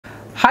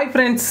Hi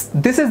friends,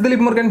 this is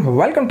Dileep Murgan.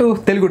 Welcome to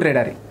Telugu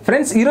Trader.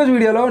 Friends, ఈ రోజు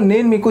వీడియోలో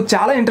నేను మీకు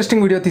చాలా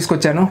ఇంట్రెస్టింగ్ వీడియో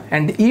తీసుకొచ్చాను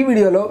అండ్ ఈ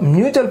వీడియోలో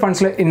మ్యూచువల్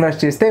ఫండ్స్ లో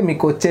ఇన్వెస్ట్ చేస్తే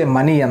మీకు వచ్చే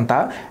మనీ ఎంత,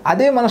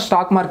 అదే మన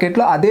స్టాక్ మార్కెట్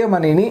లో అదే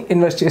మనీని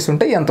ఇన్వెస్ట్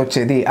చేస్తుంటే ఎంత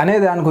వచ్చేది అనే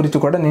దాని గురించి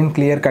కూడా నేను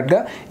క్లియర్ కట్ గా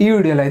ఈ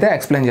వీడియోలో అయితే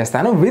ఎక్స్ప్లెయిన్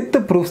చేస్తాను. విత్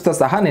ప్రూఫ్స్ తో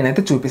సహా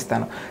నేనైతే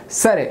చూపిస్తాను.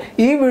 సరే,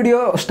 ఈ వీడియో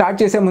స్టార్ట్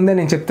చేసే ముందే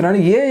నేను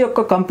చెప్తున్నాను, ఏ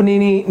యొక్క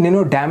కంపెనీని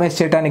నేను డ్యామేజ్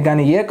చేయడానికి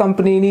కానీ ఏ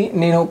కంపెనీని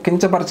నేను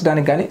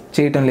కించపరచడానికి కానీ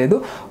చేయటం లేదు.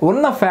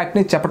 ఉన్న ఫ్యాక్ట్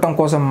ని చెప్పడం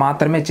కోసం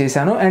మాత్రమే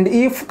చేశాను. అండ్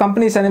ఈ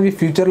కంపెనీస్ అనేవి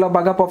ఫ్యూచర్లో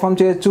బాగా పర్ఫామ్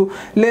చేయొచ్చు,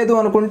 లేదు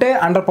అనుకుంటే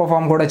అండర్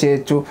పర్ఫామ్ కూడా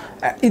చేయొచ్చు.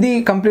 ఇది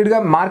కంప్లీట్గా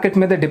మార్కెట్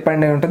మీద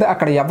డిపెండ్ అయి ఉంటుంది.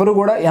 అక్కడ ఎవరు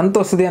కూడా ఎంత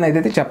వస్తుంది అనేది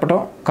అయితే చెప్పడం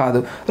కాదు.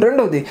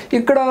 రెండోది,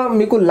 ఇక్కడ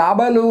మీకు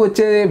లాభాలు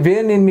వచ్చే వే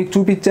నేను మీకు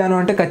చూపించాను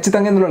అంటే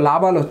ఖచ్చితంగా ఇందులో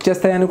లాభాలు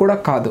వచ్చేస్తాయని కూడా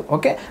కాదు.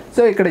 ఓకే,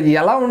 సో ఇక్కడ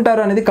ఎలా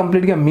ఉంటారు అనేది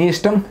కంప్లీట్గా మీ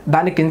ఇష్టం.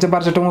 దాన్ని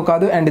కించపరచడం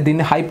కాదు అండ్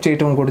దీన్ని హైప్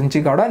చేయడం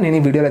గురించి కూడా నేను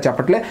ఈ వీడియోలో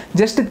చెప్పట్లే,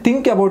 జస్ట్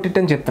థింక్ అబౌట్ ఇట్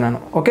అని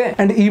చెప్తున్నాను. ఓకే,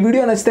 అండ్ ఈ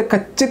వీడియో నచ్చితే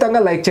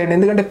ఖచ్చితంగా లైక్ చేయండి,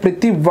 ఎందుకంటే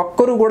ప్రతి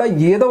ఒక్కరు కూడా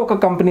ఏదో ఒక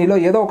కంపెనీలో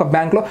ఏదో ఒక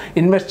బ్యాంక్లో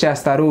ఇన్వెస్ట్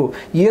చేస్తారు,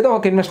 ఏదో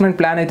ఒక ఇన్వెస్ట్మెంట్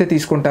ప్లాన్ అయితే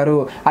తీసుకుంటారు.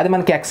 అది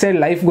మనకి ఎక్సైడ్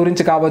లైఫ్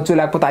గురించి కావచ్చు,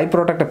 లేకపోతే ఐ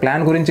ప్రొటెక్ట్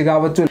ప్లాన్ గురించి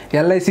కావచ్చు,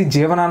 ఎల్ఐసి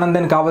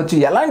జీవనానందన్ కావచ్చు,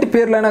 ఎలాంటి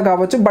పేర్లైనా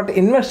కావచ్చు. బట్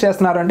ఇన్వెస్ట్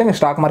చేస్తున్నారు అంటే మీరు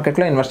స్టాక్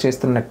మార్కెట్లో ఇన్వెస్ట్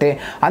చేస్తున్నట్టే.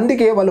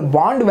 అందుకే వాళ్ళు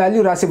బాండ్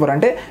వాల్యూ రాసివ్వరు,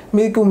 అంటే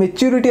మీకు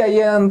మెచ్యూరిటీ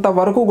అయ్యేంత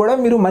వరకు కూడా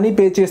మీరు మనీ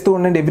పే చేస్తూ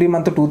ఉండండి. ఎవ్రీ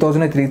మంత్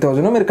 2000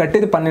 3000 మీరు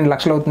కట్టేది 12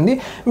 లక్షలు అవుతుంది.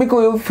 మీకు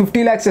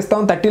 50 lakhs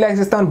ఇస్తాం, 30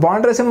 lakhs ఇస్తాం,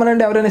 బాండ్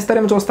రాసివ్వమనండి, ఎవరైనా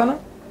ఇస్తారేమో చూస్తాను.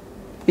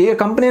 ఏ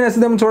కంపెనీ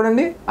వేస్తుందేమో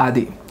చూడండి.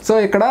 అది సో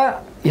ఇక్కడ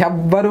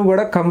ఎవ్వరు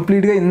కూడా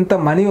కంప్లీట్గా ఇంత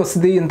మనీ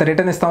వస్తుంది, ఇంత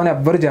రిటర్న్ ఇస్తామని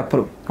ఎవ్వరు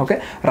చెప్పరు. ఓకే,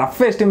 రఫ్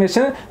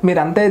ఎస్టిమేషన్ మీరు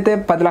ఎంత అయితే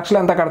 10 లక్షలు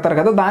ఎంత కడతారు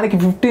కదా, దానికి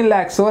 15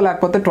 lakhs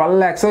లేకపోతే 12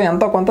 lakhs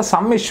ఎంతో కొంత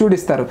సమ్ ఇష్యూడ్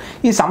ఇస్తారు.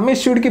 ఈ సమ్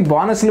ఇష్యూడ్కి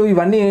బోనస్లు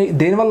ఇవన్నీ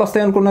దేనివల్ల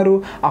వస్తాయి అనుకున్నారు?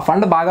 ఆ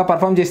ఫండ్ బాగా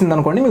పర్ఫామ్ చేసింది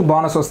అనుకోండి మీకు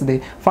బోనస్ వస్తుంది,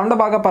 ఫండ్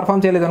బాగా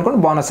పర్ఫామ్ చేయలేదు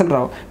అనుకోండి బోనస్లు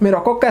రావు. మీరు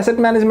ఒక్కొక్క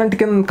అసెట్ మేనేజ్మెంట్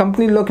కింద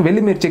కంపెనీలోకి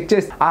వెళ్ళి మీరు చెక్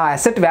చేసి ఆ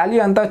అసెట్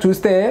వాల్యూ అంతా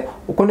చూస్తే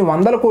కొన్ని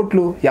 100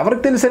 కోట్లు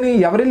ఎవరికి తెలుసని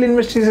ఎవరు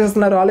ఇన్వెస్ట్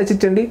చేసేస్తున్నారు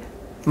ఆలోచించండి.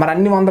 మరి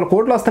అన్ని 100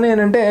 కోట్లు వస్తున్నాయి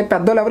అంటే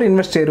పెద్దవాళ్ళు ఎవరు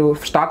ఇన్వెస్ట్ చేయరు.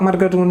 స్టాక్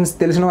మార్కెట్ గురించి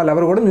తెలిసిన వాళ్ళు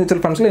ఎవరు కూడా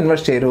మ్యూచువల్ ఫండ్స్లో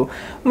ఇన్వెస్ట్ చేయరు.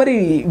 మరి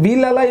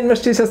వీళ్ళు ఎలా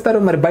ఇన్వెస్ట్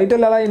చేసేస్తారు? మరి బయట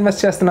వాళ్ళు ఎలా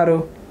ఇన్వెస్ట్ చేస్తున్నారు?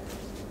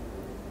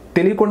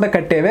 తెలియకుండా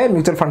కట్టేవే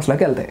మ్యూచువల్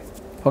ఫండ్స్లోకి వెళ్తాయి.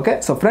 ఓకే,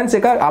 సో ఫ్రెండ్స్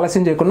ఇక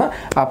ఆలస్యం చేయకుండా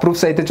ఆ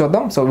ప్రూఫ్స్ అయితే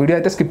చూద్దాం. సో వీడియో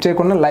అయితే స్కిప్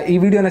చేయకుండా ఈ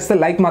వీడియో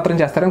నచ్చితే లైక్ మాత్రం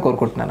చేస్తారని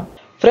కోరుకుంటున్నాను.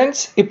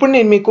 ఫ్రెండ్స్, ఇప్పుడు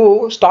నేను మీకు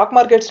స్టాక్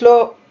మార్కెట్స్లో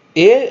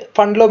ఏ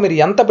ఫండ్లో మీరు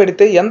ఎంత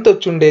పెడితే ఎంత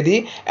వచ్చి ఉండేది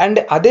అండ్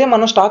అదే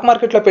మనం స్టాక్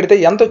మార్కెట్లో పెడితే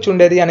ఎంత వచ్చి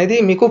ఉండేది అనేది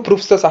మీకు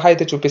ప్రూఫ్స్తో సహా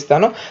అయితే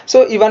చూపిస్తాను. సో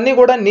ఇవన్నీ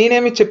కూడా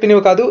నేనేమి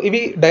చెప్పినవి కాదు,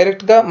 ఇవి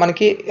డైరెక్ట్గా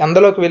మనకి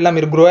అందులోకి వెళ్ళినా,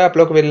 మీరు గ్రో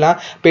యాప్లోకి వెళ్ళినా,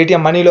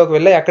 పేటిఎం మనీలోకి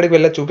వెళ్ళా, ఎక్కడికి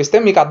వెళ్ళా చూపిస్తే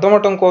మీకు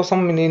అర్థమవటం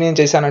కోసం నేనేం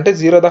చేశానంటే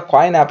జీరో ద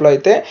కాయిన్ యాప్లో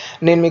అయితే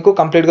నేను మీకు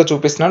కంప్లీట్గా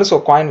చూపిస్తున్నాను. సో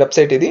కాయిన్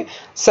వెబ్సైట్ ఇది.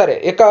 సరే,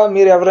 ఇక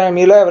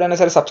మీలో ఎవరైనా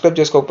సరే సబ్స్క్రైబ్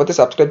చేసుకోకపోతే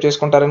సబ్స్క్రైబ్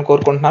చేసుకుంటారని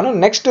కోరుకుంటున్నాను.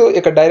 నెక్స్ట్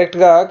ఇక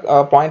డైరెక్ట్గా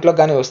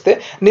పాయింట్లోకి కానీ వస్తే,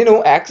 నేను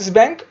యాక్సిస్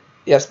బ్యాంక్,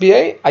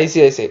 ఎస్బీఐ,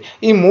 ఐసిఐసిఐ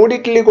ఈ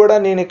మూడిట్లు కూడా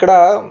నేను ఇక్కడ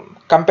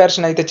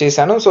కంపారిజన్ అయితే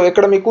చేశాను. సో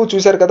ఇక్కడ మీకు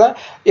చూశారు కదా,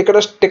 ఇక్కడ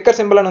టిక్కర్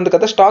సింబల్ అని ఉంది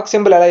కదా, స్టాక్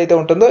సింబల్ ఎలా అయితే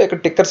ఉంటుందో ఇక్కడ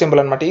టిక్కర్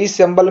సింబల్ అనమాట. ఈ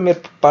సింబల్ మీరు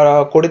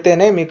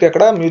కొడితేనే మీకు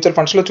ఇక్కడ మ్యూచువల్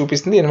ఫండ్స్లో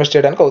చూపిస్తుంది, ఇన్వెస్ట్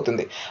చేయడానికి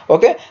అవుతుంది.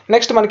 ఓకే,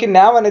 నెక్స్ట్ మనకి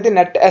NAV అనేది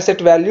net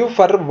asset value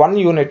for 1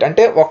 unit.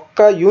 అంటే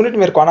ఒక్క యూనిట్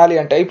మీరు కొనాలి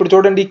అంటే, ఇప్పుడు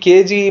చూడండి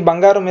కేజీ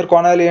బంగారం మీరు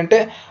కొనాలి అంటే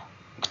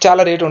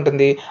చాలా రేట్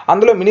ఉంటుంది.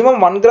 అందులో మినిమం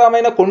 1 గ్రామ్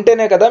అయినా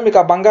కొంటేనే కదా మీకు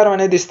ఆ బంగారం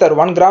అనేది ఇస్తారు.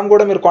 1 గ్రామ్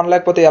కూడా మీరు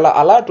కొనలేకపోతే ఎలా?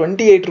 అలా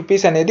 28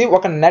 రూపీస్ అనేది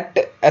ఒక నెట్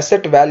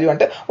అసెట్ వాల్యూ,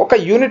 అంటే ఒక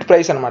యూనిట్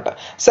ప్రైస్ అనమాట.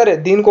 సరే,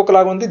 దీనికి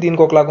ఒకలాగా ఉంది,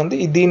 దీనికి ఒకలాగా ఉంది.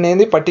 దీన్ని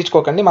ఏంది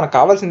పట్టించుకోకండి. మనకు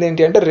కావాల్సింది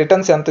ఏంటి అంటే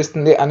రిటర్న్స్ ఎంత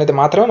ఇస్తుంది అనేది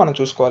మాత్రమే మనం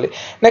చూసుకోవాలి.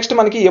 నెక్స్ట్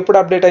మనకి ఎప్పుడు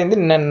అప్డేట్ అయింది?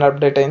 నిన్న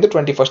అప్డేట్ అయింది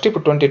 21st,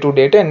 ఇప్పుడు 22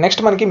 డేట్. అండ్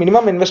నెక్స్ట్ మనకి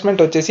మినిమం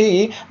ఇన్వెస్ట్మెంట్ వచ్చేసి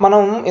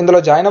మనం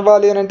ఇందులో జాయిన్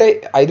అవ్వాలి అని అంటే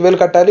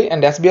 5000 కట్టాలి,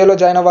 అండ్ ఎస్బీఐలో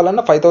జాయిన్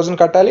అవ్వాలన్నా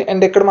 5000 కట్టాలి,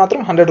 అండ్ ఇక్కడ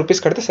మాత్రం 100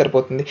 రూపీస్ కడితే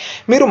సరిపోతుంది.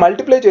 మీరు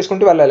మల్టిప్లై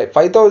చేసుకుంటూ వెళ్ళాలి.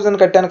 5000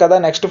 కట్టాను కదా,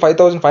 నెక్స్ట్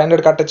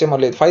 5500 కట్టచ్చేమో,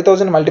 లేదు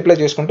 5000 మల్టిప్లై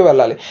చేసుకుంటూ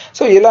వెళ్ళాలి.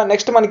 సో ఇలా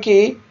నెక్స్ట్ మనకి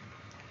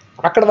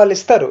అక్కడ వాళ్ళు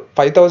ఇస్తారు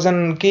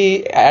 5000కి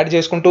యాడ్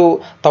చేసుకుంటూ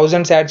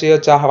 1000s యాడ్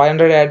చేయొచ్చా,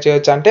 500 యాడ్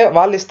చేయొచ్చా అంటే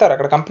వాళ్ళు ఇస్తారు,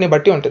 అక్కడ కంపెనీ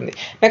బట్టి ఉంటుంది.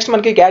 నెక్స్ట్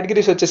మనకి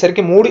కేటగిరీస్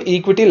వచ్చేసరికి 3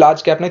 ఈక్విటీ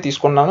లార్జ్ క్యాప్నే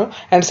తీసుకున్నాను,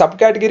 అండ్ సబ్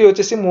కేటగిరీ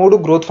వచ్చేసి 3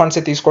 గ్రోత్ ఫండ్స్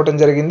తీసుకోవడం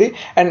జరిగింది.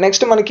 అండ్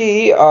నెక్స్ట్ మనకి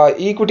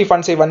ఈక్విటీ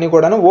ఫండ్స్ ఇవన్నీ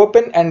కూడాను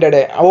ఓపెన్ ఎండెడ్.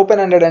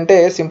 ఓపెన్ ఎండెడ్ అంటే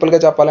సింపుల్గా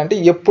చెప్పాలంటే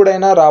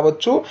ఎప్పుడైనా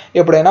రావచ్చు,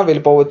 ఎప్పుడైనా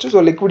వెళ్ళిపోవచ్చు.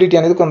 సో లిక్విడిటీ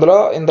అనేది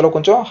ఇందులో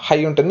కొంచెం హై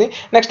ఉంటుంది.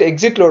 నెక్స్ట్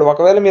ఎగ్జిట్ లోడ్,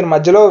 ఒకవేళ మీరు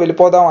మధ్యలో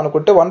వెళ్ళిపోదాం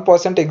అనుకుంటే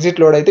 1%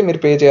 ఎగ్జిట్ లోడ్ అయితే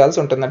మీరు పే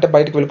చేయాల్సి ఉంటుంది, అంటే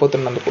బయటకు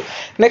వెళ్ళిపోతున్నందుకు.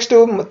 నెక్స్ట్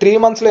 3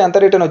 monthsలో ఎంత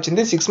రిటర్న్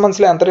వచ్చింది, 6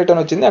 monthsలో ఎంత రిటర్న్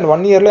వచ్చింది, అండ్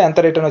 1 yearలో ఎంత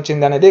రిటర్న్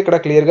వచ్చింది అనేది ఇక్కడ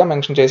క్లియర్గా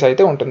మెన్షన్ చేసి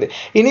అయితే ఉంటుంది.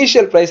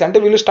 ఇనీషియల్ ప్రైస్ అంటే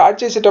వీళ్ళు స్టార్ట్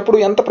చేసేటప్పుడు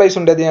ఎంత ప్రైస్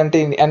ఉండేది అంటే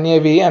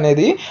NAV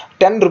అనేది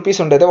 10 రూపీస్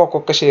ఉండేది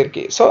ఒక్కొక్క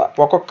షేర్కి. సో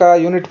ఒక్కొక్క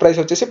యూనిట్ ప్రైస్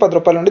వచ్చేసి 10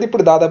 రూపాయలు ఉండేది,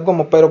 ఇప్పుడు దాదాపుగా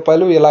 30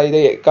 రూపాయలు ఇలా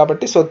ఇదే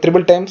కాబట్టి సో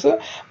 3 times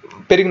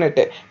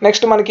పెరిగినట్టే.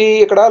 నెక్స్ట్ మనకి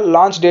ఇక్కడ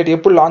లాంచ్ డేట్,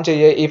 ఎప్పుడు లాంచ్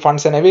అయ్యాయి ఈ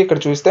ఫండ్స్ అనేవి ఇక్కడ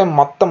చూస్తే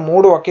మొత్తం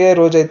 3 ఒకే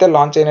రోజు అయితే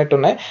లాంచ్ అయినట్టు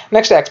ఉన్నాయి.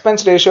 నెక్స్ట్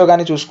ఎక్స్పెన్స్ రేషియో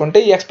కానీ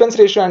చూసుకుంటే, ఈ ఎక్స్పెన్స్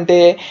రేషియో అంటే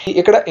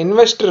ఇక్కడ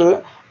ఇన్వెస్టర్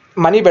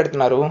మనీ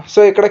పెడుతున్నారు. సో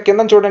ఇక్కడ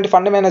కింద చూడండి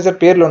ఫండ్ మేనేజర్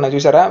పేర్లు ఉన్నాయి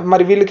చూసారా.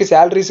 మరి వీళ్ళకి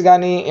శాలరీస్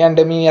కానీ అండ్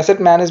మీ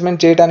అసెట్ మేనేజ్మెంట్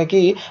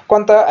చేయడానికి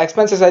కొంత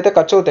ఎక్స్పెన్సెస్ అయితే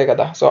ఖర్చు అవుతాయి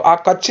కదా. సో ఆ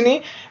ఖర్చుని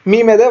మీ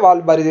మీదే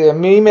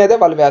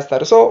వాళ్ళు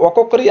వేస్తారు. సో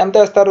ఒక్కొక్కరు ఎంత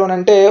వేస్తారు అని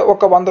అంటే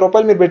ఒక 100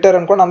 రూపాయలు మీరు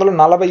పెట్టారనుకోండి, అందులో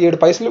 47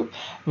 పైసలు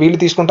వీళ్ళు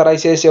తీసుకుంటారు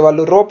ఐసిఐసిఐ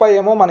వాళ్ళు. రూపాయి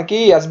ఏమో మనకి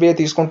ఎస్బీఐ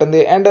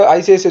తీసుకుంటుంది అండ్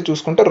ఐసిఐసిఐ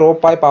చూసుకుంటే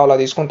రూపాయి పావలా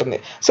తీసుకుంటుంది.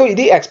 సో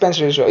ఇది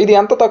ఎక్స్పెన్స్ రేషియో. ఇది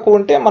ఎంత తక్కువ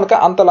ఉంటే మనకు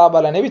అంత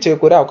లాభాలు అనేవి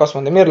చేకూరే అవకాశం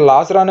ఉంది. మీరు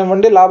లాస్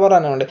రానివ్వండి లాభం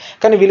రానివ్వండి,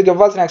 కానీ వీళ్ళకి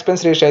ఇవ్వాల్సిన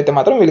ఎక్స్పెన్స్ రేషియో అయితే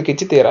మాత్రం వీళ్ళకి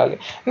ఇచ్చి తీరాలి.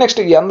 నెక్స్ట్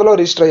ఎందులో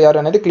రిజిస్టర్ అయ్యారు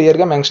అనేది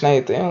క్లియర్గా మెన్షన్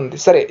అయితే ఉంది.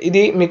 సరే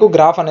ఇది మీకు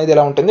గ్రాఫ్ అనేది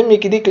ఎలా ఉంటుంది,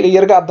 మీకు ఇది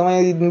క్లియర్గా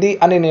అర్థమైంది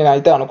అని నేను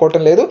అయితే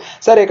అనుకోవటం లేదు.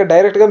 సరే ఇక్కడ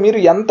డైరెక్ట్గా మీరు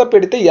ఎంత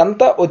పెడితే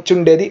ఎంత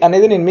వచ్చిండేది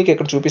అనేది నేను మీకు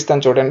ఇక్కడ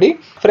చూపిస్తాను చూడండి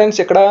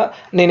ఫ్రెండ్స్. ఇక్కడ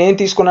నేనేం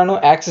తీసుకున్నాను,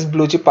 యాక్సిస్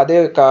బ్లూ చిప్ అదే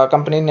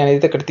కంపెనీని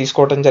నేనైతే ఇక్కడ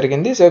తీసుకోవడం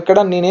జరిగింది. సో ఇక్కడ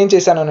నేనేం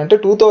చేశాను అంటే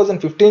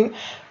 2015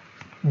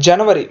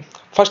 జనవరి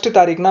 1వ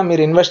తారీఖున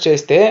మీరు ఇన్వెస్ట్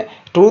చేస్తే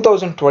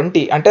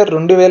 2020 అంటే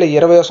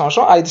 2020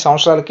 సంవత్సరం 5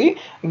 సంవత్సరాలకి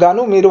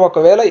గాను మీరు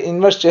ఒకవేళ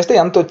ఇన్వెస్ట్ చేస్తే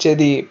ఎంత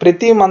వచ్చేది,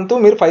 ప్రతి మంత్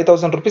మీరు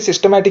 5,000 రూపీస్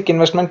సిస్టమేటిక్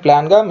ఇన్వెస్ట్మెంట్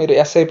ప్లాన్గా మీరు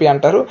ఎస్ఐపి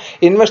అంటారు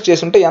ఇన్వెస్ట్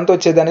చేస్తుంటే ఎంత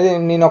వచ్చేది అనేది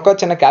నేను ఒక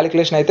చిన్న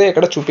క్యాలిక్యులేషన్ అయితే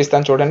ఇక్కడ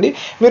చూపిస్తాను చూడండి.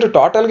 మీరు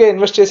టోటల్గా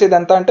ఇన్వెస్ట్ చేసేది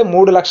ఎంత అంటే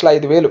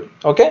 3,05,000.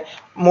 ఓకే,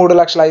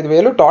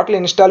 3,05,000 టోటల్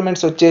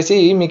ఇన్స్టాల్మెంట్స్ వచ్చేసి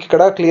మీకు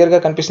ఇక్కడ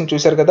క్లియర్గా కనిపిస్తుంది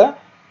చూశారు కదా,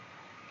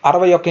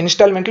 61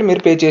 ఇన్స్టాల్మెంట్లు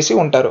మీరు పే చేసి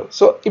ఉంటారు.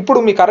 సో ఇప్పుడు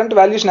మీ కరెంట్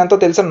వాల్యూషన్ ఎంతో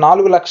తెలుసా,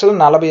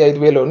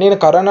 4,45,000. నేను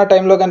కరోనా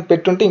టైంలో కానీ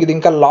పెట్టుంటే ఇది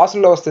ఇంకా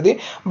లాస్లో వస్తుంది,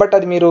 బట్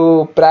అది మీరు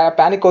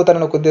ప్యానిక్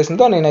అవుతారనే ఒక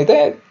ఉద్దేశంతో నేనైతే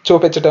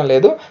చూపించడం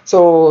లేదు. సో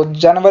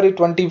జనవరి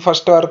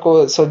 21 వరకు,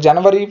 సో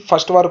జనవరి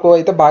 1 వరకు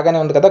అయితే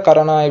బాగానే ఉంది కదా,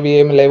 కరోనా ఇవి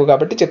ఏమి లేవు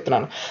కాబట్టి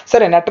చెప్తున్నాను.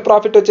 సరే నెట్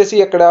ప్రాఫిట్ వచ్చేసి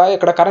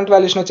ఇక్కడ కరెంట్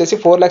వాల్యూషన్ వచ్చేసి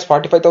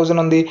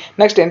 4,45,000 ఉంది.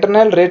 Next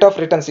internal rate of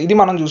returns, ఇది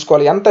మనం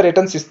చూసుకోవాలి ఎంత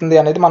రిటర్న్స్ ఇస్తుంది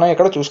అనేది మనం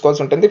ఇక్కడ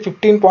చూసుకోవాల్సి ఉంటుంది.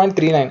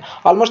 15.39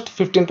 ఆల్మోస్ట్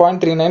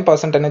 15.39%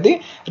 అనేది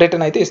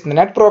రిటర్న్ అయితే ఇస్తుంది.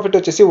 నెట్ ప్రాఫిట్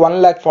వచ్చేసి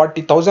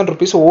 1,40,000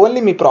 rupees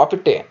only me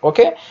ప్రాఫిటే.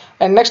 Okay,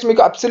 and next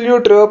మీకు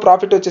అబ్సల్యూట్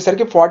ప్రాఫిట్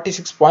వచ్చేసరికి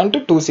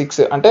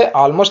 46.26, అంటే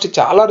ఆల్మోస్ట్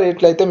చాలా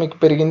రేట్లు అయితే మీకు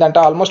పెరిగింది, అంటే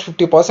ఆల్మోస్ట్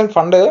 50%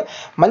 ఫండ్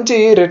మంచి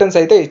రిటర్న్స్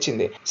అయితే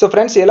ఇచ్చింది. సో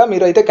ఫ్రెండ్స్ ఇలా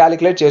మీరు అయితే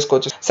క్యాలిక్యులేట్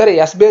చేసుకోవచ్చు. సరే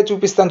ఎస్బీఐ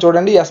చూపిస్తాను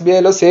చూడండి.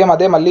 ఎస్బీఐలో సేమ్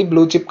అదే మళ్ళీ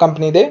బ్లూ చిప్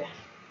కంపెనీదే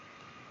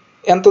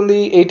ఎంత ఉంది,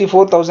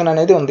 84,000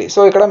 అనేది ఉంది. సో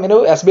ఇక్కడ మీరు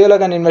ఎస్బీఐలో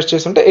కానీ ఇన్వెస్ట్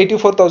చేస్తుంటే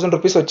 84,000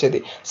 రూపీస్ వచ్చేది.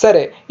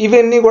 సరే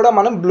ఇవన్నీ కూడా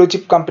మనం blue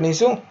chip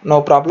companies, no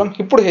problem.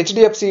 ఇప్పుడు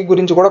హెచ్డిఎఫ్సి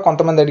గురించి కూడా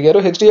కొంతమంది అడిగారు.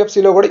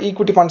 హెచ్డిఎఫ్సిలో కూడా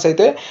ఈక్విటీ ఫండ్స్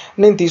అయితే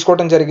నేను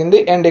తీసుకోవడం జరిగింది.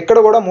 అండ్ ఇక్కడ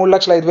కూడా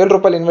 3,05,000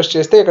 రూపాయలు ఇన్వెస్ట్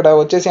చేస్తే ఇక్కడ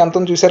వచ్చేసి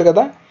ఎంత చూశారు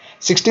కదా,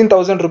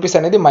 16,000 రూపీస్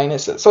అనేది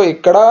మైనస్. సో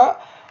ఇక్కడ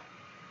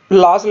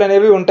లాస్లు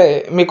అనేవి ఉంటాయి,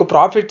 మీకు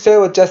ప్రాఫిట్సే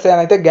వచ్చేస్తాయి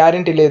అని అయితే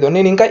గ్యారంటీ లేదు.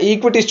 నేను ఇంకా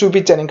ఈక్విటీస్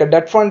చూపించాను, ఇంకా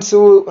debt funds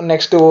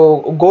next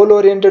goal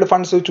oriented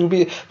funds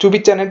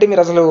చూపించానంటే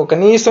మీరు అసలు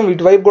కనీసం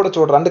వీటి వైపు కూడా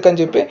చూడరు. అందుకని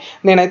చెప్పి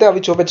నేనైతే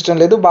అవి చూపించడం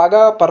లేదు,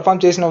 బాగా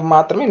పర్ఫామ్ చేసినవి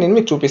మాత్రమే నేను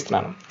మీకు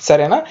చూపిస్తున్నాను.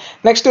 సరేనా.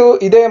 నెక్స్ట్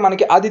ఇదే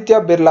మనకి ఆదిత్య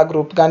బిర్లా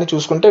గ్రూప్ కానీ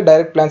చూసుకుంటే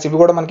డైరెక్ట్ ప్లాన్స్, ఇవి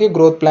కూడా మనకి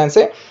గ్రోత్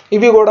ప్లాన్సే,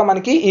 ఇవి కూడా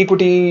మనకి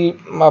ఈక్విటీ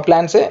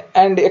ప్లాన్సే.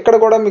 అండ్ ఇక్కడ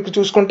కూడా మీకు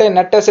చూసుకుంటే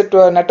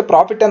నెట్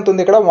ప్రాఫిట్ ఎంత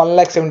ఉంది, ఇక్కడ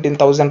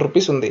 1,17,000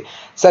 రూపీస్ ఉంది.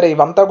 సరే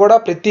ఇవంతా కూడా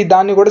ప్రతి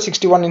దాన్ని కూడా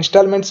 61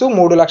 ఇన్స్టాల్మెంట్స్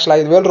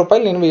 3,05,000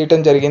 రూపాయలు నేను వేయటం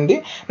జరిగింది.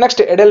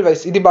 నెక్స్ట్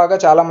ఎడెల్వైస్, ఇది బాగా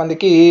చాలా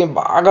మందికి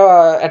బాగా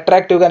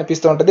అట్రాక్టివ్గా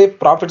అనిపిస్తూ ఉంటుంది.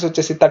 ప్రాఫిట్స్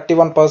వచ్చేసి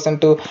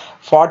 31%,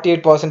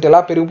 48% ఇలా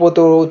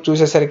పెరిగిపోతూ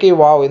చూసేసరికి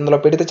వావ్ ఇందులో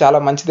పెడితే చాలా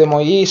మంచిదేమో,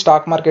 ఈ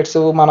స్టాక్ మార్కెట్స్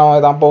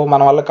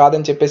మన వల్ల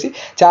కాదని చెప్పేసి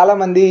చాలా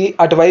మంది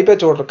అటువైపే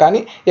చూడరు.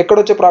 కానీ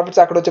ఎక్కడొచ్చే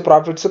ప్రాఫిట్స్ అక్కడొచ్చే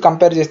ప్రాఫిట్స్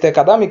కంపేర్ చేస్తే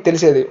కదా మీకు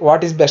తెలిసేది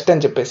వాట్ ఈస్ బెస్ట్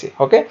అని చెప్పేసి.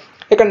 ఓకే,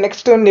 ఇక్కడ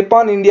నెక్స్ట్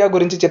నిపాన్ ఇండియా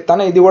గురించి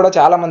చెప్తాను. ఇది కూడా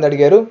చాలా మంది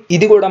అడిగారు.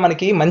 ఇది కూడా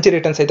మనకి మంచి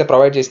రిటర్న్స్ అయితే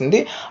ప్రొవైడ్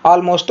చేసింది.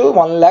 ఆల్మోస్ట్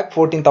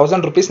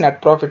 1,14,000 రూపీస్ నెట్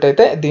ప్రాఫిట్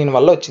అయితే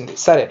దీనివల్ల వచ్చింది.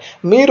 సరే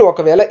మీరు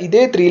ఒకవేళ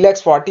ఇదే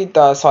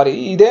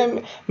 3,40,000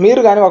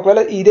 మీరు కానీ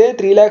ఒకవేళ ఇదే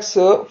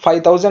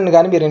 3,05,000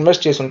 కానీ మీరు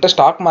ఇన్వెస్ట్ చేసి ఉంటే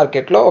స్టాక్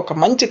మార్కెట్లో ఒక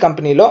మంచి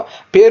కంపెనీలో,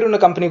 పేరున్న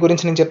కంపెనీ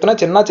గురించి నేను చెప్తున్నా,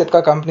 చిన్న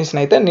చిట్కా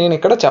కంపెనీస్ని అయితే నేను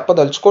ఇక్కడ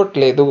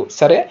చెప్పదలుచుకోవట్లేదు.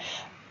 సరే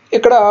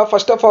ఇక్కడ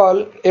first of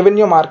all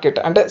avenue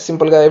market అంటే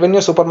సింపుల్గా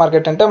ఎవెన్యూ సూపర్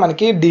మార్కెట్ అంటే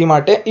మనకి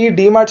డీమార్టే. ఈ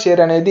డీమార్ట్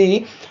షేర్ అనేది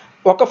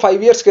ఒక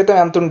 5 years క్రితం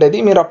ఎంత ఉండేది,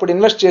 మీరు అప్పుడు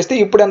ఇన్వెస్ట్ చేస్తే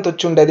ఇప్పుడు ఎంత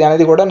వచ్చి ఉండేది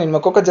అనేది కూడా నేను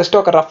మీకు జస్ట్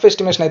ఒక రఫ్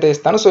ఎస్టిమేషన్ అయితే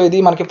ఇస్తాను. సో ఇది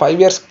మనకి 5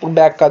 years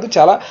బ్యాక్ కాదు,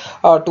 చాలా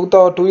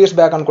 2 years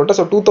బ్యాక్ అనుకుంటా.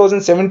 సో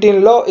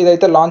 2017లో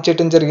ఇదైతే లాంచ్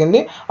చేయడం జరిగింది,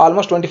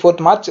 ఆల్మోస్ట్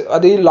 24th March.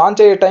 అది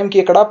లాంచ్ అయ్యే టైంకి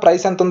ఇక్కడ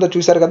ప్రైస్ ఎంత ఉందో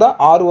చూశారు కదా,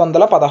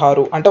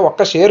 616. అంటే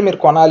ఒక్క షేర్ మీరు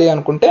కొనాలి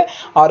అనుకుంటే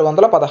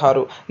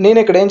 616. నేను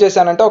ఇక్కడ ఏం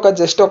చేశానంటే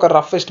జస్ట్ ఒక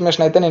రఫ్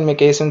ఎస్టిమేషన్ అయితే నేను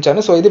మీకు వేసి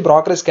ఉంచాను. సో ఇది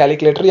బ్రోకరేజ్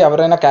క్యాలిక్యులేటర్,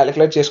 ఎవరైనా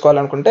క్యాలిక్యులేట్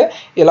చేసుకోవాలనుకుంటే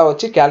ఇలా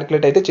వచ్చి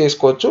క్యాలిక్యులేట్ అయితే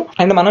చేసుకోవచ్చు.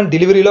 అండ్ మనం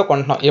డెలివరీలో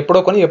కొంటున్నాం, ఎప్పుడో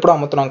కొని ఎప్పుడో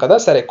అమ్ముతున్నాం కదా.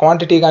 సరే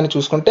క్వాంటిటీ కానీ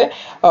చూసుకుంటే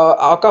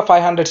ఒక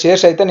 500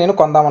 షేర్స్ అయితే నేను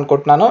కొందాం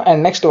అనుకుంటున్నాను.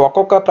 అండ్ నెక్స్ట్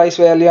ఒక్కొక్క ప్రైస్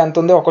వాల్యూ ఎంత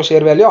ఉంది, ఒక్కొక్క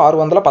షేర్ వాల్యూ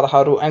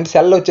 616. అండ్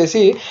సెల్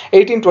వచ్చేసి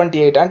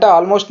 1828. అంటే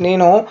ఆల్మోస్ట్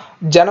నేను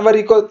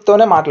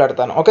జనవరితోనే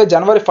మాట్లాడతాను. ఓకే,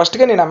 January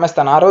 1st నేను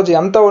అమ్మేస్తాను. ఆ రోజు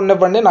ఎంత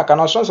ఉండవ్వండి నాకు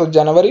అనవసరం. So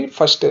January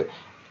 1st.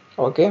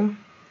 ఓకే,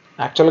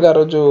 యాక్చువల్గా ఆ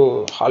రోజు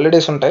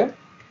హాలిడేస్ ఉంటాయి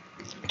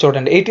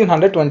చూడండి.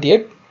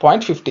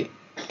 1828.50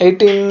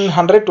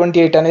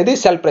 1828 అనేది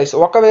సెల్ ప్రైస్.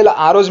 ఒకవేళ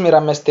ఆ రోజు మీరు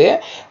అమ్మేస్తే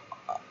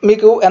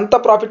మీకు ఎంత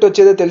ప్రాఫిట్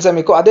వచ్చేదో తెలుసా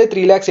మీకు? అదే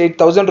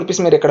 3,08,000 రూపీస్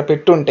మీరు ఇక్కడ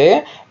పెట్టుంటే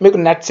మీకు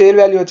నెట్ సేల్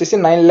వాల్యూ వచ్చేసి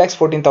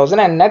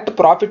 9,14,000 అండ్ నెట్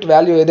ప్రాఫిట్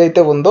వాల్యూ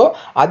ఏదైతే ఉందో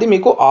అది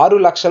మీకు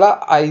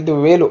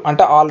 6,05,000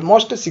 అంటే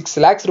ఆల్మోస్ట్ 6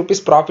 lakhs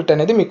రూపీస్ ప్రాఫిట్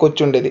అనేది మీకు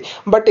వచ్చి ఉండేది.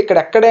 బట్ ఇక్కడ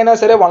ఎక్కడైనా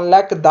సరే 1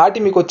 lakh దాటి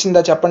మీకు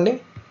వచ్చిందా చెప్పండి?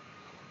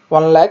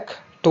 1 lakh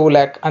 2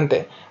 lakh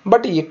అంతే.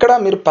 బట్ ఇక్కడ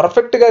మీరు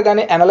పర్ఫెక్ట్గా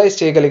కానీ అనలైజ్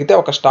చేయగలిగితే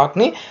ఒక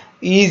స్టాక్ని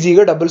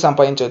ఈజీగా డబ్బులు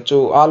సంపాదించవచ్చు.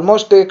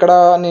 ఆల్మోస్ట్ ఇక్కడ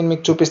నేను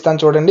మీకు చూపిస్తాను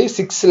చూడండి.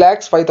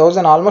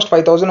 6,05,000 ఆల్మోస్ట్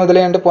 5,000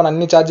 వదిలేయండి, పోనీ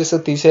అన్ని charges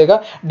తీసేగా,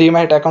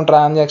 demat account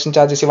transaction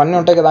charges ఇవన్నీ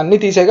ఉంటాయి కదా, అన్నీ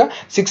తీసేగా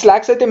 6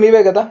 lakhs అయితే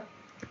మీవే కదా.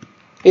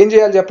 ఏం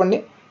చేయాలి చెప్పండి?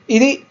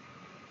 ఇది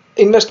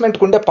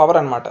ఇన్వెస్ట్మెంట్కి ఉండే పవర్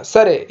అనమాట.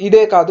 సరే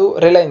ఇదే కాదు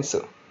రిలయన్స్,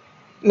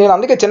 నేను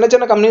అందుకే చిన్న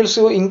చిన్న కంపెనీస్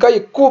ఇంకా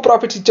ఎక్కువ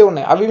ప్రాఫిట్స్ ఇచ్చే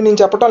ఉన్నాయి, అవి నేను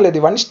చెప్పడం లేదు,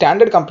 ఇవన్నీ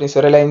స్టాండర్డ్ కంపెనీస్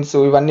రిలయన్స్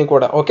ఇవన్నీ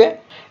కూడా. ఓకే,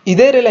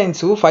 ఇదే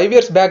రిలయన్స్ 5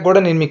 years బ్యాక్ కూడా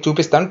నేను మీకు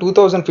చూపిస్తాను.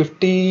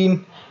 2015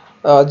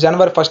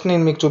 January 1st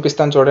నేను మీకు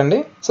చూపిస్తాను చూడండి.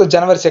 సో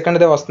January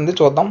 2nd వస్తుంది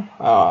చూద్దాం.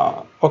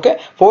 ఓకే,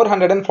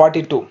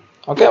 442.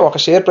 ఓకే, ఒక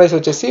షేర్ ప్రైస్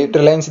వచ్చేసి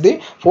రిలయన్స్ది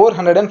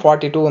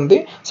 442 ఉంది.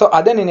 సో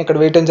అదే నేను ఇక్కడ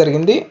వేయటం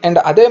జరిగింది. అండ్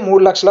అదే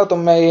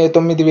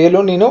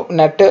 3,99,000 నేను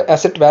నెట్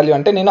అసెట్ వాల్యూ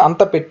అంటే నేను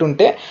అంత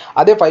పెట్టుంటే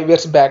అదే 5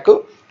 years బ్యాక్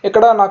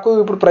ఇక్కడ నాకు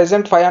ఇప్పుడు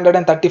ప్రెసెంట్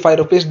 535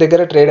 రూపీస్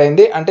దగ్గర ట్రేడ్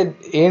అయింది. అంటే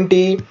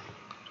ఏంటి,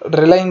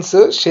 రిలయన్స్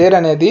షేర్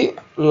అనేది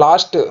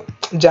లాస్ట్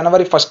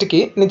January 1st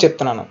నేను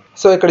చెప్తున్నాను.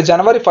 సో ఇక్కడ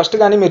January 1st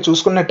కానీ మీరు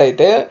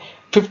చూసుకున్నట్టయితే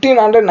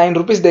 1,509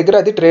 రూపీస్ దగ్గర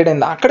అది ట్రేడ్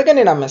అయింది. అక్కడికే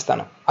నేను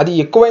అమ్మేస్తాను. అది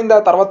ఎక్కువైందా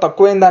తర్వాత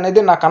తక్కువైందా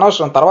అనేది నాకు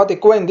అనవసరం, తర్వాత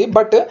ఎక్కువైంది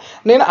బట్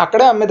నేను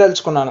అక్కడే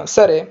అమ్మేదలుచుకున్నాను.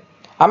 సరే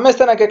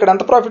అమ్మేస్తే నాకు ఇక్కడ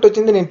ఎంత ప్రాఫిట్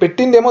వచ్చింది? నేను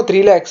పెట్టిందేమో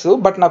 3 lakhs,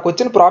 బట్ నాకు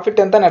వచ్చిన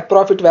ప్రాఫిట్ ఎంత, నెట్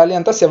ప్రాఫిట్ వాల్యూ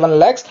ఎంత?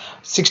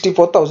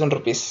 7,64,000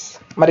 రూపీస్.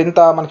 మరి ఇంత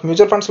మనకి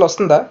మ్యూచువల్ ఫండ్స్లో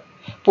వస్తుందా?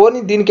 పోనీ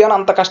దీనికి ఏమైనా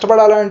అంత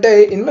కష్టపడాలంటే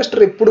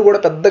ఇన్వెస్టర్ ఎప్పుడు కూడా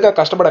పెద్దగా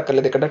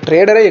కష్టపడక్కర్లేదు, ఇక్కడ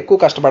ట్రేడరే ఎక్కువ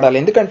కష్టపడాలి.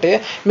 ఎందుకంటే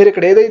మీరు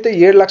ఇక్కడ ఏదైతే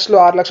 7 లక్షలు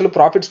 6 లక్షలు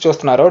ప్రాఫిట్స్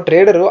చూస్తున్నారో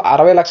ట్రేడరు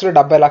 60 లక్షలు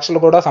 70 లక్షలు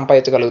కూడా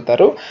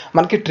సంపాదించగలుగుతారు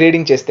మనకి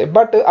ట్రేడింగ్ చేస్తే.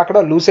 బట్ అక్కడ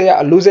లూజ్ అయ్యే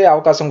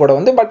అవకాశం కూడా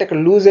ఉంది, బట్ ఇక్కడ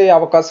లూజ్ అయ్యే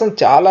అవకాశం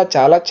చాలా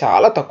చాలా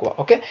చాలా తక్కువ.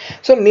 ఓకే,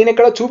 సో నేను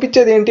ఇక్కడ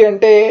చూపించేది ఏంటి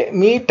అంటే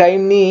మీ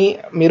టైంని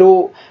మీరు,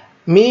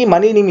 మీ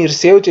మనీని మీరు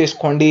సేవ్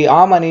చేసుకోండి, ఆ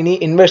మనీని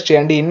ఇన్వెస్ట్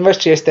చేయండి.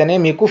 ఇన్వెస్ట్ చేస్తేనే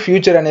మీకు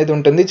ఫ్యూచర్ అనేది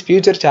ఉంటుంది,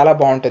 ఫ్యూచర్ చాలా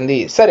బాగుంటుంది.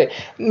 సరే,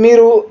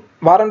 మీరు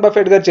వారన్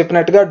బఫెట్ గారు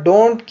చెప్పినట్టుగా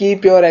don't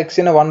keep your eggs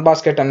in one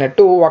basket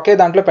అన్నట్టు ఒకే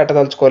దాంట్లో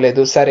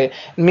పెట్టదలుచుకోలేదు. సరే,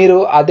 మీరు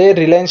అదే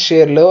రిలయన్స్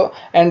షేర్లో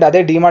అండ్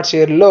అదే డిమార్ట్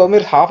షేర్లో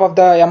మీరు half of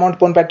the amount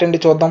phone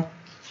పెట్టండి చూద్దాం.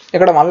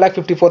 ఇక్కడ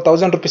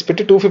 1,54,000 రూపీస్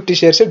పెట్టి 250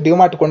 షేర్స్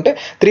డిమార్ట్ కొంటే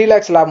 3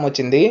 lakhs లాభం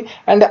వచ్చింది.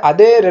 అండ్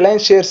అదే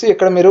రిలయన్స్ షేర్స్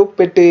ఇక్కడ మీరు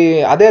పెట్టి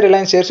అదే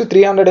రిలయన్స్ షేర్స్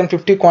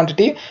 350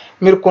 క్వాంటిటీ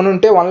మీరు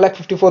కొనుంటే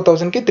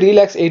 1,54,000కి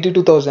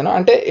 3,82,000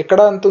 అంటే ఎక్కడ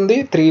ఎంత ఉంది?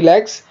 3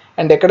 lakhs.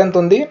 అండ్ ఎక్కడ ఎంత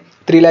ఉంది?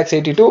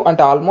 3,82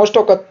 అంటే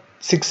ఆల్మోస్ట్ ఒక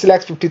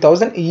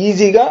 6,50,000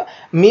 ఈజీగా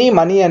మీ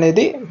మనీ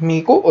అనేది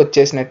మీకు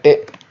వచ్చేసినట్టే.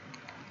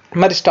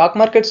 మరి స్టాక్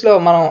మార్కెట్స్లో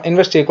మనం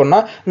ఇన్వెస్ట్ చేయకుండా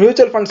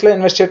మ్యూచువల్ ఫండ్స్లో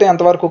ఇన్వెస్ట్ చేయడం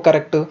ఎంతవరకు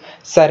కరెక్ట్?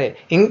 సరే,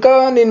 ఇంకా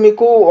నేను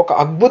మీకు ఒక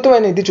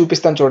అద్భుతమైన ఇది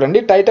చూపిస్తాను చూడండి,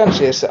 టైటాన్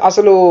షేర్స్.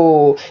 అసలు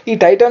ఈ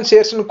టైటాన్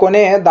షేర్స్ను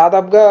కొనే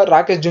దాదాపుగా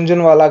రాకేష్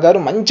జుంజున్వాలా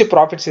గారు మంచి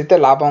ప్రాఫిట్స్ అయితే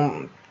లాభం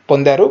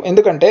పొందారు.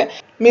 ఎందుకంటే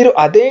మీరు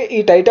అదే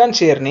ఈ టైటాన్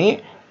షేర్ని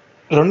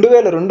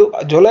 2002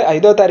 జూలై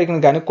 5వ తారీఖున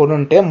కానీ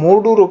కొనుంటే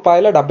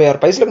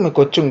 ₹3.76 మీకు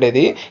వచ్చి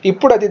ఉండేది.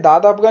 ఇప్పుడు అది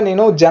దాదాపుగా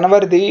నేను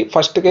January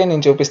 1st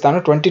నేను చూపిస్తాను,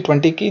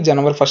 2020కి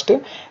January 1st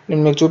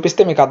నేను మీకు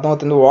చూపిస్తే మీకు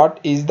అర్థమవుతుంది what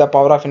is the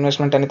power of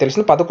investment అని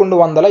తెలిసింది.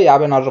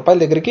 ₹1,154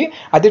 దగ్గరికి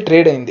అది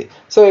ట్రేడ్ అయింది.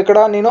 సో ఇక్కడ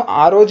నేను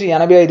ఆ రోజు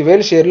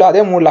 85,000 షేర్లు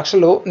అదే 3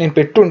 లక్షలు నేను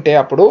పెట్టుంటే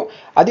అప్పుడు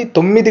అది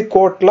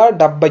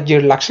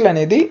 9,77,00,000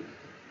 అనేది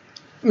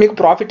మీకు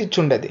ప్రాఫిట్ ఇచ్చి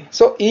ఉండేది.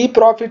 సో ఈ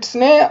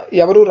ప్రాఫిట్స్నే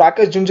ఎవరు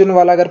రాకేష్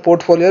జుంజున్వాలా గారి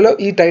పోర్ట్ఫోలియోలో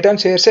ఈ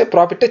టైటాన్ షేర్సే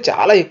ప్రాఫిట్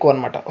చాలా ఎక్కువ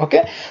అనమాట. ఓకే,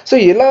 సో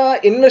ఇలా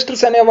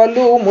ఇన్వెస్టర్స్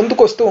అనేవాళ్ళు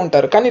ముందుకు వస్తూ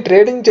ఉంటారు, కానీ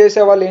ట్రేడింగ్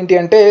చేసే వాళ్ళు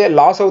ఏంటి అంటే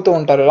లాస్ అవుతూ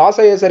ఉంటారు.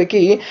 లాస్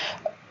అయ్యేసరికి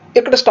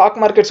ఇక్కడ స్టాక్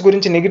మార్కెట్స్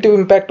గురించి నెగిటివ్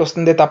ఇంపాక్ట్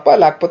వస్తుంది తప్ప,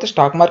 లేకపోతే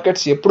స్టాక్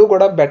మార్కెట్స్ ఎప్పుడు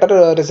కూడా బెటర్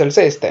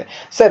రిజల్ట్సే ఇస్తాయి.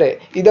 సరే,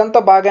 ఇదంతా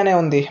బాగానే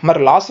ఉంది, మరి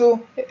లాసు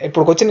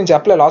ఇప్పుడు వచ్చి నేను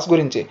చెప్పలే లాస్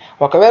గురించి.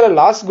 ఒకవేళ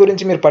లాస్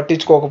గురించి మీరు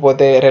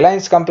పట్టించుకోకపోతే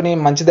రిలయన్స్ కంపెనీ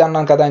మంచిది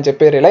అన్నాం కదా అని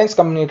చెప్పి రిలయన్స్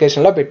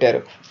కమ్యూనికేషన్లో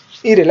పెట్టారు.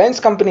 ఈ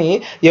రిలయన్స్ కంపెనీ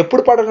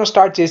ఎప్పుడు పడడం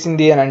స్టార్ట్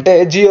చేసింది అని అంటే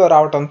జియో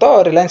రావడంతో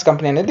రిలయన్స్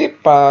కంపెనీ అనేది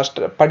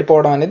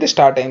పడిపోవడం అనేది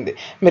స్టార్ట్ అయింది.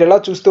 మీరు ఇలా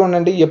చూస్తూ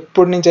ఉండండి,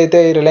 ఎప్పటి నుంచి అయితే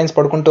రిలయన్స్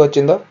పడుకుంటూ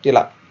వచ్చిందో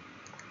ఇలా.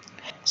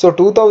 సో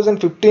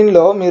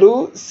 2015లో మీరు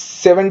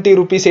 70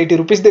 రూపీస్ 80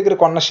 రూపీస్ దగ్గర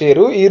కొన్న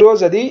షేరు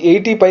ఈరోజు అది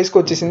 80 పైస్కి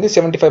వచ్చేసింది,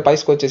 75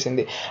 పైస్కి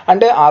వచ్చేసింది.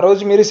 అంటే ఆ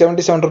రోజు మీరు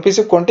 77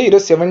 రూపీస్కి కొంటే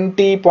ఈరోజు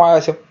 70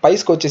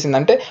 పైస్కి వచ్చేసింది.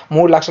 అంటే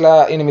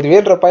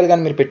 ₹3,08,000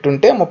 కానీ మీరు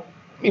పెట్టుంటే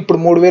ఇప్పుడు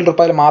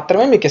 ₹3,000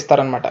 మాత్రమే మీకు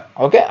ఇస్తారనమాట.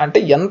 ఓకే, అంటే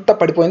ఎంత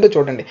పడిపోయిందో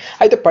చూడండి.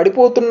 అయితే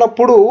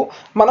పడిపోతున్నప్పుడు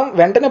మనం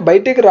వెంటనే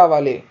బయటికి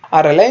రావాలి.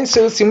 ఆ రిలయన్స్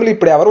సిమ్లు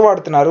ఇప్పుడు ఎవరు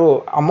వాడుతున్నారు,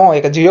 అమ్మో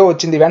ఇక జియో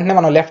వచ్చింది వెంటనే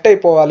మనం లెఫ్ట్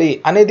అయిపోవాలి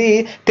అనేది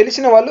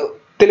తెలిసిన వాళ్ళు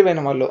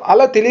తెలివైన వాళ్ళు,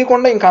 అలా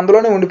తెలియకుండా ఇంక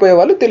అందులోనే ఉండిపోయే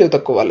వాళ్ళు తెలివి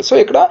తక్కువ వాళ్ళు. సో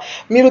ఇక్కడ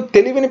మీరు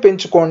తెలివిని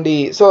పెంచుకోండి.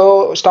 సో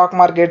స్టాక్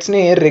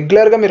మార్కెట్స్ని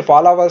రెగ్యులర్గా మీరు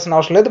ఫాలో అవ్వాల్సిన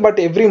అవసరం లేదు, బట్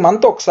ఎవ్రీ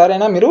మంత్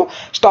ఒకసారైనా మీరు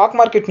స్టాక్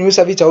మార్కెట్ న్యూస్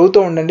అవి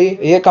చదువుతూ ఉండండి.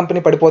 ఏ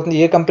కంపెనీ పడిపోతుంది,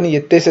 ఏ కంపెనీ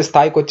ఎత్తేసే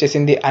స్థాయికి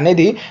వచ్చేసింది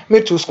అనేది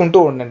మీరు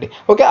చూసుకుంటూ ఉండండి.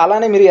 ఓకే,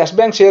 అలానే మీరు ఎస్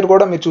బ్యాంక్ షేర్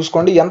కూడా మీరు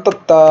చూసుకోండి, ఎంత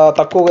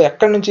తక్కువగా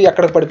ఎక్కడి నుంచి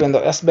ఎక్కడికి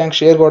పడిపోయిందో. ఎస్ బ్యాంక్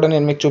షేర్ కూడా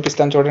నేను మీకు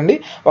చూపిస్తాను చూడండి.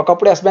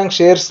 ఒకప్పుడు ఎస్ బ్యాంక్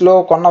షేర్స్లో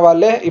కొన్న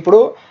వాళ్ళే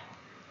ఇప్పుడు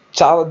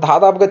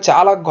దాదాపుగా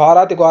చాలా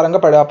ఘోరాతి ఘోరంగా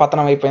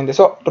పతనం అయిపోయింది.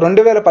 సో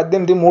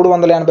 2018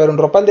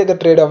 382 రూపాయల దగ్గర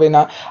ట్రేడ్ అయిన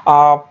ఆ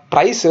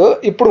ప్రైస్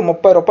ఇప్పుడు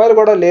 30 రూపాయలు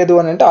కూడా లేదు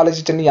అని అంటే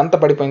ఆలోచించండి ఎంత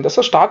పడిపోయిందో.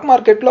 సో స్టాక్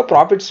మార్కెట్లో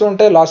ప్రాఫిట్స్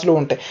ఉంటాయి, లాస్లు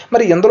ఉంటాయి.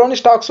 మరి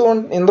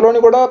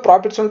ఇందులోని కూడా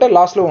ప్రాఫిట్స్ ఉంటాయి,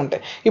 లాస్లు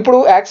ఉంటాయి. ఇప్పుడు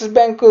యాక్సిస్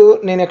బ్యాంక్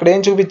నేను ఇక్కడ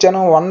ఏం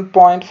చూపించాను,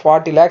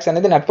 1.40 lakhs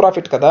అనేది నెట్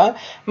ప్రాఫిట్ కదా.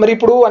 మరి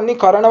ఇప్పుడు అన్ని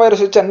కరోనా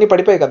వైరస్ వచ్చి అన్ని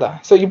పడిపోయాయి కదా.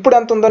 సో ఇప్పుడు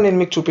ఎంత ఉందో నేను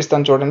మీకు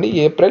చూపిస్తాను చూడండి.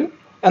 ఏప్రిల్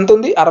ఎంత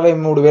ఉంది,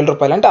 63,000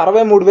 రూపాయలు. అంటే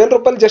 63,000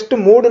 రూపాయలు జస్ట్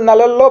 3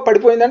 నెలల్లో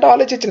పడిపోయిందంటే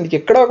ఆలోచించండి,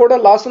 ఎక్కడ కూడా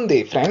లాస్ ఉంది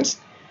ఫ్రెండ్స్.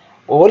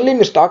 ఓన్లీ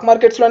మీ స్టాక్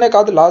మార్కెట్స్లోనే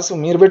కాదు లాస్,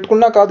 మీరు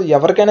పెట్టుకున్నా కాదు,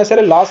 ఎవరికైనా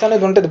సరే లాస్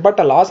అనేది ఉంటుంది. బట్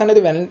ఆ లాస్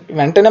అనేది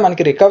వెంటనే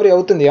మనకి రికవరీ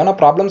అవుతుంది. ఏమైనా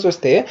ప్రాబ్లమ్స్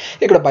వస్తే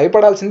ఇక్కడ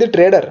భయపడాల్సింది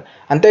ట్రేడర్,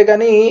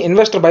 అంతేగాని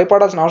ఇన్వెస్టర్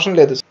భయపడాల్సిన అవసరం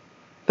లేదు.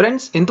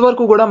 ఫ్రెండ్స్,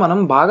 ఇంతవరకు కూడా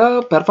మనం బాగా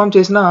పెర్ఫామ్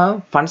చేసిన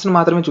ఫండ్స్ని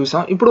మాత్రమే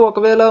చూసాం. ఇప్పుడు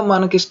ఒకవేళ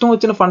మనకి ఇష్టం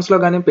వచ్చిన ఫండ్స్లో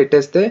కానీ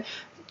పెట్టేస్తే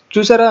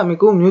చూసారా,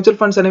 మీకు మ్యూచువల్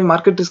ఫండ్స్ అనేవి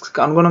మార్కెట్ రిస్క్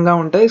అనుగుణంగా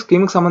ఉంటాయి,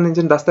 స్కీమ్కి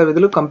సంబంధించిన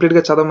దస్తావేజులు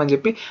కంప్లీట్గా చదవమని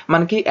చెప్పి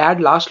మనకి యాడ్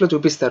లాస్ట్లో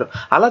చూపిస్తారు.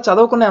 అలా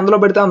చదవకుండా అందులో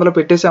పెడితే అందులో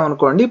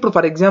పెట్టేసామనుకోండి. ఇప్పుడు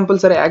ఫర్ ఎగ్జాంపుల్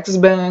సరే యాక్సిస్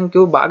బ్యాంక్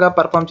బాగా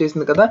పర్ఫామ్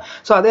చేసింది కదా.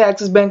 సో అదే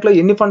యాక్సిస్ బ్యాంక్లో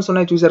ఎన్ని ఫండ్స్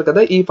ఉన్నాయో చూసారు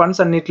కదా. ఈ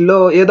ఫండ్స్ అన్నిటిలో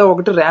ఏదో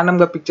ఒకటి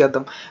ర్యాండమ్గా పిక్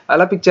చేద్దాం.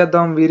 అలా పిక్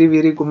చేద్దాం, వీరి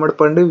వీరి గుమ్మడి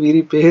పండు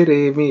వీరి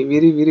పేరేమి,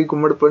 వీరి వీరి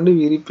గుమ్మడి పండు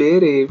వీరి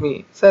పేరేమి.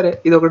 సరే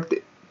ఇది ఒకటి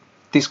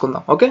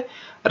తీసుకుందాం. ఓకే,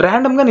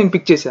 ర్యాండమ్గా నేను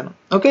పిక్ చేశాను.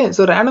 ఓకే,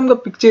 సో ర్యాండమ్గా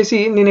పిక్ చేసి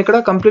నేను ఇక్కడ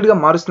కంప్లీట్గా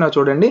మారుస్తున్నా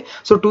చూడండి.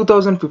 సో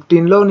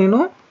 2015లో నేను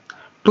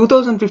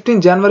 2015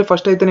 జనవరి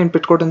 1 అయితే నేను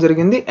పెట్టుకోవడం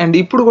జరిగింది. అండ్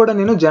ఇప్పుడు కూడా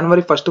నేను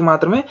జనవరి 1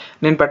 మాత్రమే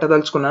నేను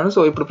పెట్టదలుచుకున్నాను.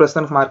 సో ఇప్పుడు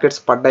ప్రస్తుతానికి మార్కెట్స్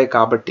పడ్డాయి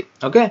కాబట్టి.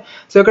 ఓకే,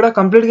 సో ఇక్కడ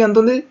కంప్లీట్గా ఎంత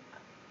ఉంది,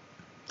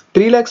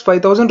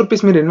 3,05,000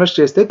 రూపీస్ మీరు ఇన్వెస్ట్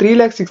చేస్తే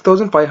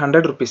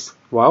 3,06,500 రూపీస్.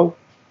 వావ్,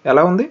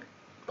 ఎలా ఉంది,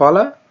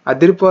 పోలా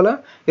అదిరిపోలా,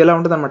 ఎలా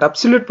ఉంటుంది అనమాట.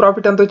 అబ్సల్యూట్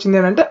ప్రాఫిట్ ఎంత వచ్చింది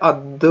అని అంటే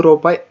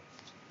 ₹1.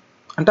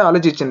 అంటే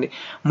ఆలోచించండి,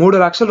 3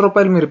 లక్షల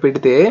రూపాయలు మీరు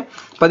పెడితే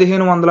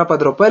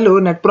 1,510 రూపాయలు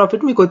నెట్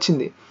ప్రాఫిట్ మీకు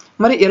వచ్చింది.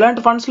 మరి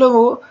ఎలాంటి ఫండ్స్లో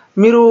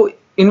మీరు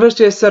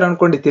ఇన్వెస్ట్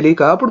చేస్తారనుకోండి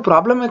తెలియక, అప్పుడు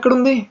ప్రాబ్లం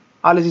ఎక్కడుంది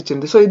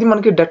ఆలోచించండి. సో ఇది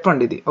మనకి డెట్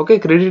ఫండ్, ఇది okay,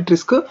 credit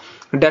risk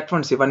debt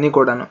funds ఇవన్నీ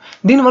కూడాను.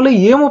 దీనివల్ల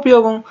ఏం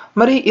ఉపయోగం,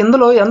 మరి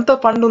ఇందులో ఎంత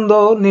ఫండ్ ఉందో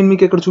నేను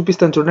మీకు ఇక్కడ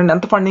చూపిస్తాను చూడండి.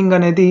 ఎంత ఫండింగ్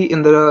అనేది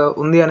ఇందులో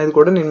ఉంది అనేది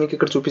కూడా నేను మీకు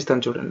ఇక్కడ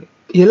చూపిస్తాను చూడండి.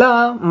 ఇలా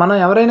మనం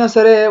ఎవరైనా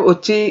సరే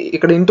వచ్చి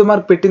ఇక్కడ ఇంటూ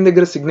మార్క్ పెట్టిన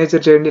దగ్గర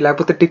సిగ్నేచర్ చేయండి,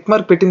 లేకపోతే టిక్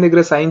మార్క్ పెట్టిన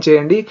దగ్గర సైన్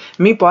చేయండి,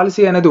 మీ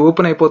పాలసీ అనేది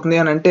ఓపెన్ అయిపోతుంది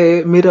అని అంటే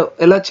మీరు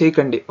ఎలా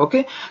చేయకండి.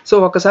 ఓకే, సో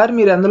ఒకసారి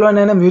మీరు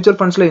ఎందులోనైనా మ్యూచువల్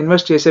ఫండ్స్లో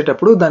ఇన్వెస్ట్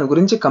చేసేటప్పుడు దాని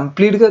గురించి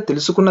కంప్లీట్గా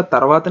తెలుసుకున్న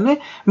తర్వాతనే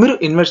మీరు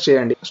ఇన్వెస్ట్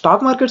చేయండి.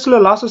 స్టాక్ మార్కెట్స్లో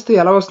లాస్ వస్తే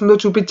ఎలా వస్తుందో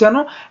చూపించాను,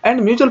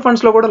 అండ్ మ్యూచువల్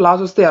ఫండ్స్లో కూడా లాస్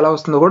వస్తే ఎలా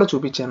వస్తుందో కూడా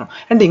చూపించాను.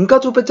 అండ్ ఇంకా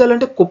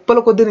చూపించాలంటే కుప్పల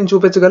కొద్దీ నేను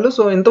చూపించగలను.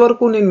 సో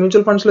ఇంతవరకు నేను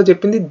మ్యూచువల్ ఫండ్స్లో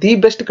చెప్పింది ది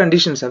బెస్ట్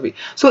కండిషన్స్ అవి.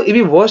 సో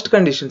ఇవి వర్స్ట్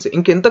కండిషన్స్,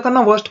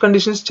 ఇంకెంతకన్నా వర్స్ట్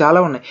కండిషన్స్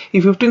చాలా ఉన్నాయి.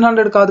 ఈ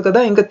 1,500 కాదు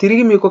కదా, ఇంకా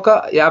తిరిగి మీకు ఒక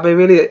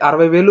 50,000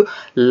 60,000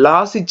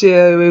 లాస్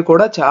ఇచ్చేవి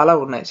కూడా చాలా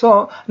ఉన్నాయి. సో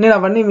నేను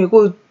అవన్నీ మీకు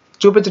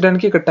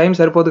చూపించడానికి ఇక్కడ టైం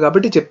సరిపోదు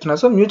కాబట్టి చెప్తున్నా.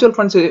 సో మ్యూచువల్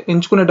ఫండ్స్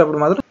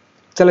ఎంచుకునేటప్పుడు మాత్రం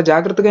చాలా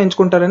జాగ్రత్తగా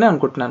ఎంచుకుంటారని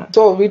అనుకుంటున్నాను.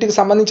 సో వీటికి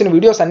సంబంధించిన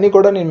వీడియోస్ అన్నీ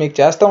కూడా నేను మీకు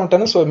చేస్తూ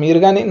ఉంటాను. సో మీరు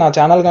కానీ నా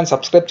ఛానల్ కానీ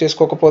సబ్స్క్రైబ్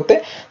చేసుకోకపోతే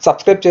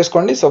సబ్స్క్రైబ్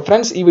చేసుకోండి. సో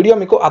ఫ్రెండ్స్, ఈ వీడియో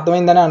మీకు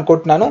అర్థమైందని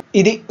అనుకుంటున్నాను.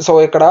 ఇది సో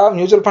ఇక్కడ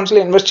మ్యూచువల్ ఫండ్స్లో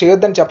ఇన్వెస్ట్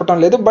చేయొద్దని చెప్పడం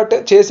లేదు, బట్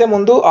చేసే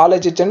ముందు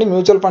ఆలోచించండి.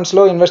 మ్యూచువల్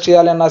ఫండ్స్లో ఇన్వెస్ట్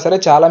చేయాలన్నా సరే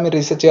చాలా మీరు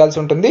రీసెర్చ్ చేయాల్సి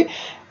ఉంటుంది.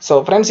 సో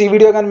ఫ్రెండ్స్, ఈ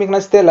వీడియో కానీ మీకు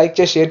నచ్చితే లైక్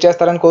చేసి షేర్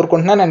చేస్తారని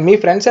కోరుకుంటున్నాను. అండ్ మీ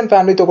ఫ్రెండ్స్ అండ్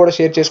ఫ్యామిలీతో కూడా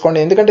షేర్ చేసుకోండి.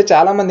 ఎందుకంటే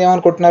చాలామంది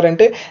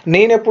ఏమనుకుంటున్నారంటే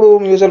నేను ఎప్పుడు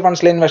మ్యూచువల్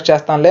ఫండ్స్లో ఇన్వెస్ట్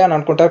చేస్తానులే అని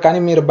అనుకుంటారు, కానీ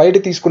మీరు బయట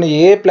తీసుకునే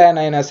ఏ ప్లాన్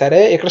అయినా సరే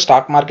ఇక్కడ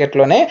స్టాక్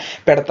మార్కెట్లోనే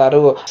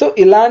పెడతారు. సో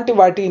ఇలాంటి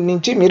వాటి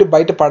నుంచి మీరు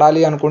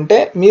బయటపడాలి అనుకుంటే,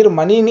 మీరు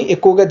మనీని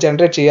ఎక్కువగా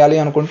జనరేట్ చేయాలి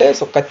అనుకుంటే,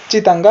 సో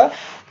ఖచ్చితంగా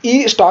ఈ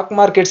స్టాక్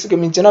మార్కెట్స్కి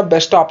మించిన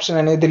బెస్ట్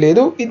ఆప్షన్ అనేది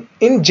లేదు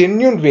in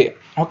genuine way.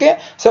 Okay,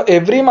 so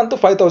every month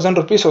 5,000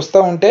 rupees వస్తూ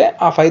ఉంటే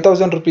ఆ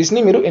 5,000 రూపీస్ని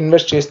మీరు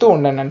ఇన్వెస్ట్ చేస్తూ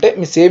ఉండండి. అంటే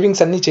మీ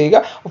సేవింగ్స్ అన్నీ చేయగా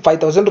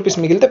 5,000 రూపీస్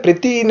మిగిలితే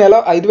ప్రతి నెల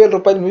 5,000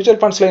 రూపాయలు మ్యూచువల్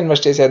ఫండ్స్లో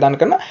ఇన్వెస్ట్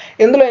చేసేదానికన్నా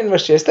ఇందులో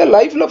ఇన్వెస్ట్ చేస్తే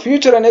లైఫ్లో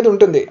ఫ్యూచర్ అనేది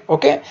ఉంటుంది.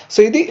 ఓకే, సో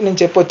ఇది నేను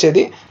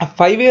చెప్పొచ్చేది.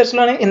 5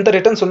 ఇయర్స్లోనే ఎంత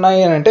రిటర్న్స్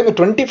ఉన్నాయి అని అంటే, మీరు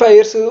 25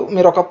 ఇయర్స్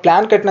మీరు ఒక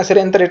ప్లాన్ కట్టినా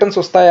సరే ఎంత రిటర్న్స్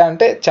వస్తాయా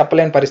అంటే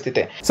చెప్పలేని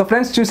పరిస్థితి. సో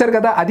ఫ్రెండ్స్, చూశారు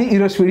కదా, అది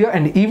ఈరోజు వీడియో.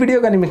 అండ్ ఈ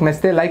వీడియో కానీ మీకు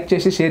నచ్చితే లైక్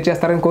చేసి షేర్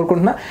చేస్తారని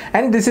కోరుకుంటున్నా.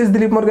 And this is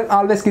Dilip Murugan,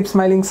 always keep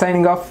smiling,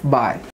 signing off, bye.